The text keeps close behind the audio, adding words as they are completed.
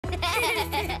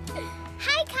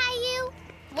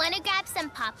Want to grab some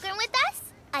popcorn with us?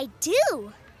 I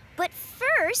do. But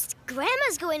first,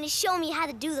 Grandma's going to show me how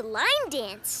to do the line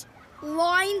dance.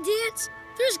 Line dance?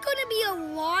 There's going to be a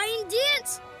line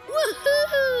dance?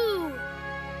 Woohoo!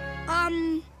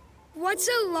 What's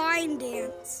a line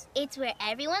dance? It's where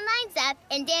everyone lines up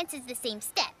and dances the same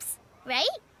steps, right?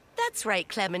 That's right,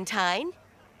 Clementine.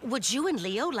 Would you and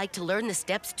Leo like to learn the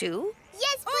steps too?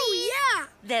 Yes, please! Oh, yeah!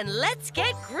 Then let's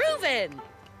get grooving!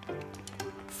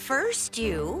 First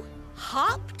you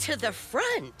hop to the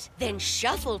front, then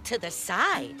shuffle to the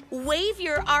side. Wave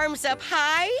your arms up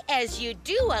high as you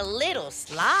do a little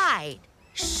slide.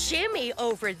 Shimmy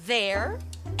over there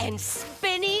and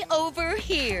spinny over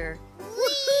here.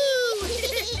 Woohoo!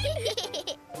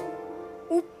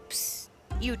 Oops.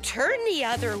 You turn the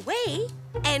other way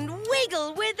and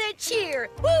wiggle with a cheer.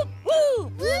 Whoop,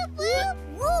 whoop! Whoop, whoop,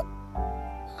 whoop!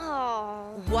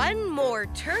 Oh. One more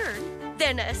turn,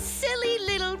 then a silly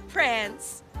little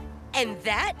prance. And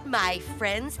that, my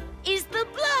friends, is the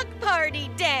block party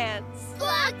dance.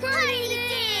 Block party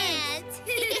dance!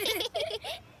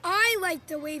 I like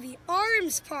the wavy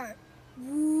arms part.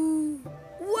 Woo!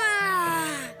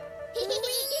 Wow!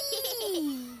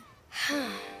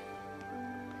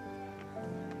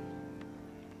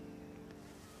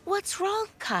 What's wrong,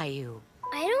 Caillou?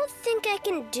 I don't think I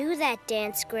can do that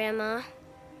dance, Grandma.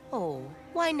 Oh,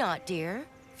 why not, dear?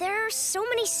 There are so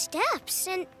many steps,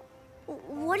 and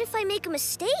what if I make a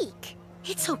mistake?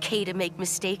 It's okay to make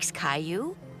mistakes,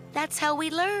 Caillou. That's how we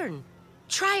learn.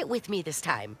 Try it with me this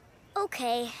time.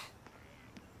 Okay.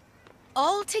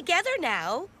 All together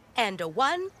now. And a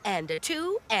 1, and a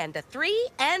 2, and a 3,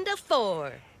 and a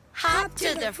 4. Hop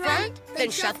to the front,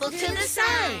 then shuffle to the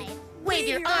side. Wave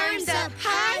your arms up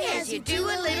high as you do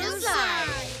a little slide.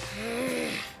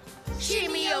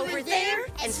 Shimmy over there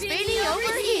and spinny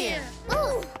over here.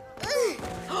 Ooh!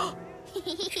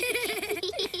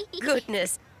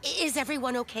 Goodness, is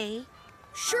everyone okay?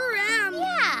 Sure am.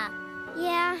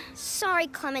 Yeah, sorry,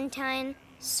 Clementine.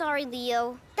 Sorry,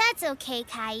 Leo. That's okay,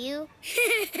 Caillou.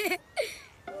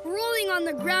 Rolling on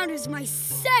the ground is my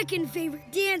second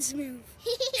favorite dance move.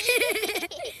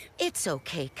 It's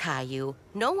okay, Caillou.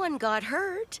 No one got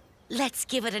hurt. Let's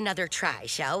give it another try,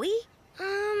 shall we?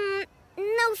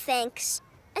 No thanks.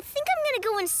 I think I'm gonna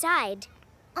go inside.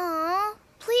 Aw,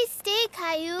 please stay,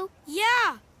 Caillou.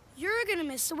 Yeah, you're gonna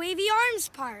miss the wavy arms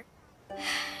part.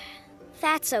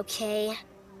 That's okay.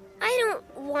 I don't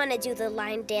want to do the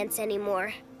line dance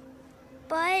anymore.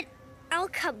 But I'll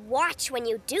come watch when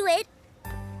you do it.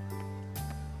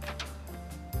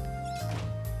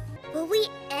 Will we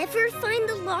ever find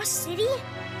the lost city?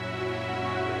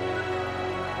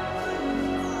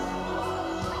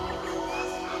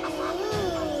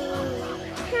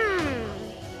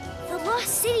 The lost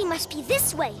city must be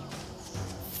this way.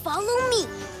 Follow me.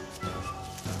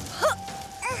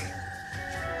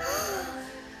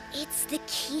 It's the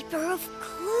Keeper of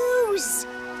Clues.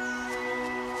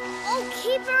 Oh,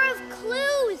 Keeper of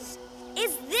Clues!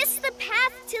 Is this the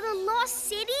path to the lost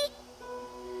city?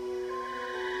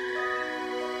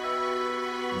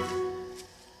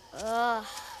 Ugh.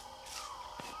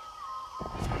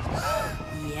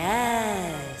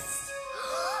 Yes.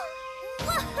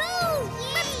 Woohoo!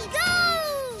 Let's go!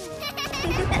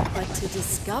 But to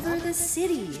discover the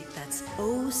city that's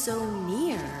oh so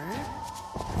near,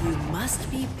 you must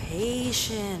be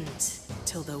patient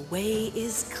till the way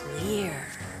is clear.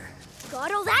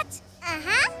 Got all that?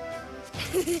 Uh-huh.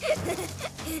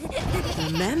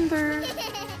 Remember,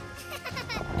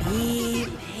 be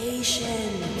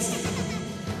patient.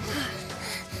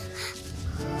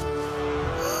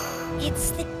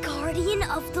 It's the guardian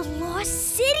of the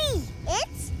lost city.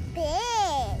 It's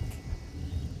big.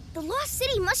 The lost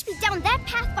city must be down that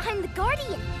path behind the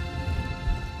guardian.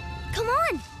 Come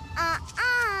on.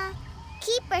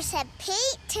 Keeper said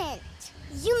patent.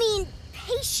 You mean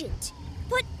patient.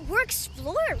 But we're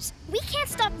explorers. We can't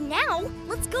stop now.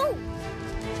 Let's go.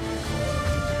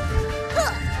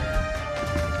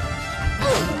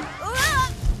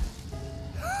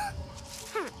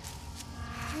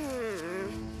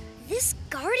 This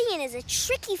guardian is a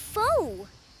tricky foe.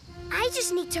 I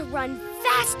just need to run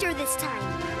faster this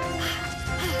time.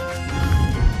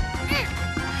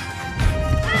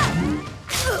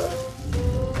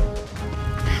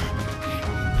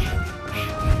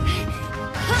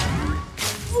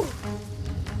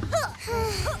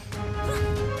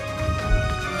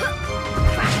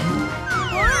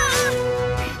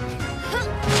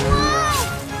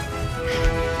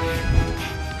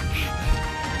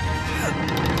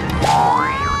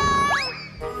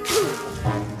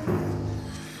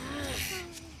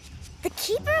 The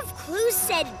Keeper of Clues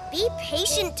said, be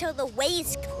patient till the way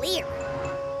is clear.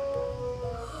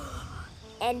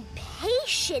 And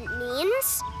patient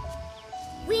means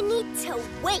we need to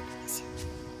wait.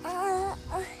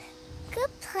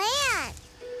 Good plan.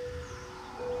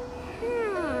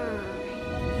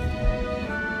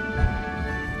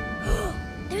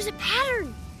 There's a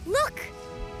pattern. Look.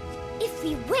 If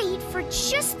we wait for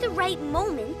just the right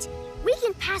moment, we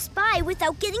can pass by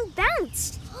without getting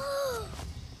bounced.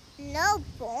 No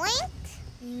boink?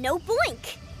 No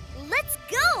boink. Let's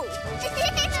go.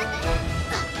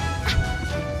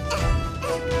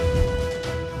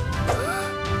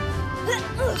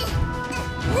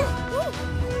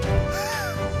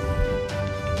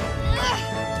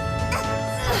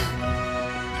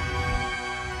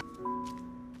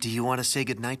 Do you want to say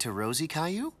goodnight to Rosie,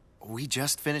 Caillou? We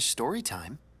just finished story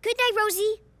time. Good night,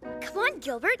 Rosie. Come on,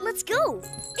 Gilbert, let's go.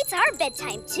 It's our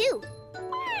bedtime, too.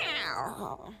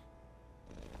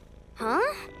 Huh?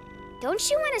 Don't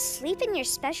you want to sleep in your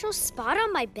special spot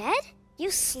on my bed? You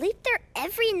sleep there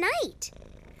every night.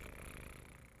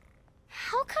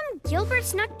 How come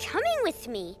Gilbert's not coming with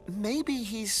me? Maybe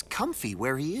he's comfy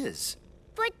where he is.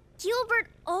 But Gilbert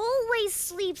always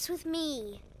sleeps with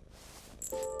me.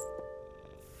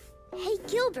 Hey,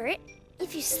 Gilbert,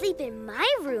 if you sleep in my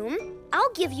room,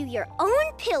 I'll give you your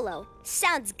own pillow.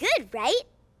 Sounds good, right?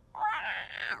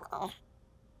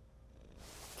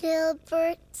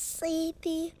 Gilbert,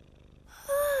 sleepy.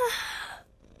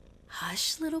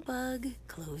 Hush, little bug.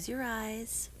 Close your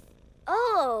eyes.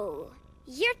 Oh,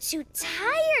 you're too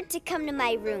tired to come to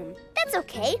my room. That's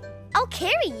okay. I'll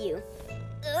carry you.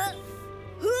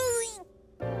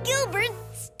 Gilbert,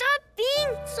 stop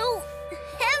being so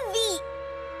heavy.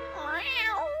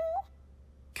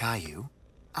 Caillou,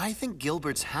 I think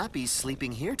Gilbert's happy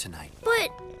sleeping here tonight.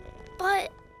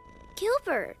 But,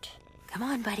 Gilbert. Come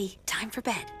on, buddy. Time for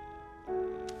bed.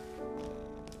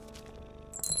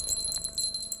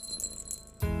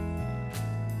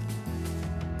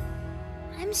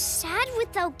 I'm sad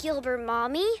without Gilbert,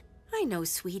 Mommy. I know,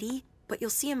 sweetie, but you'll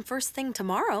see him first thing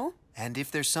tomorrow. And if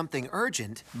there's something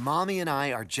urgent, Mommy and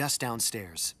I are just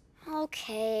downstairs.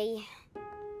 Okay.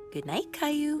 Good night,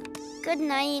 Caillou. Good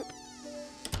night.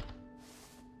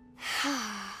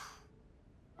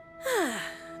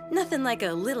 Nothing like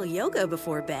a little yoga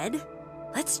before bed.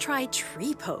 Let's try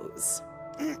tree pose.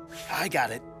 I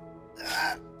got it.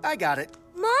 I got it.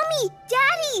 Mommy!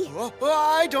 Daddy! Oh,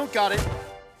 I don't got it.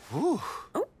 Ooh.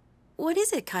 Oh, what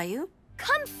is it, Caillou?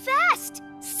 Come fast!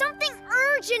 Something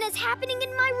urgent is happening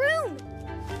in my room.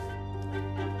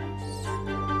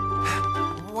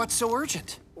 What's so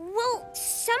urgent? Well,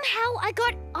 somehow I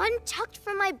got untucked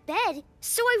from my bed,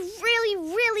 so I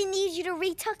really need you to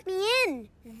retuck me in.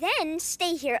 Then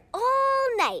stay here all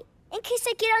night, in case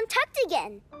I get untucked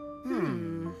again.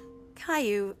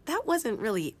 Caillou, that wasn't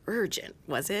really urgent,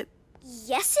 was it?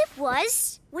 Yes, it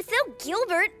was. Without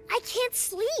Gilbert, I can't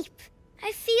sleep.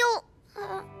 I feel...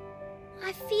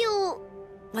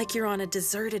 Like you're on a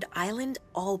deserted island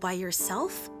all by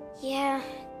yourself? Yeah,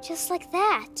 just like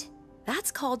that.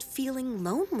 That's called feeling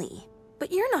lonely.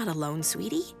 But you're not alone,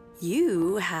 sweetie.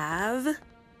 You have...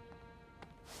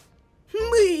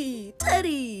 me,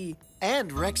 Teddy!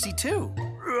 And Rexy, too.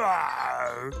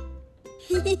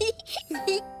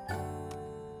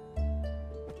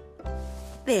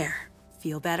 There.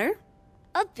 Feel better?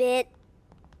 A bit.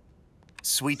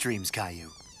 Sweet dreams, Caillou.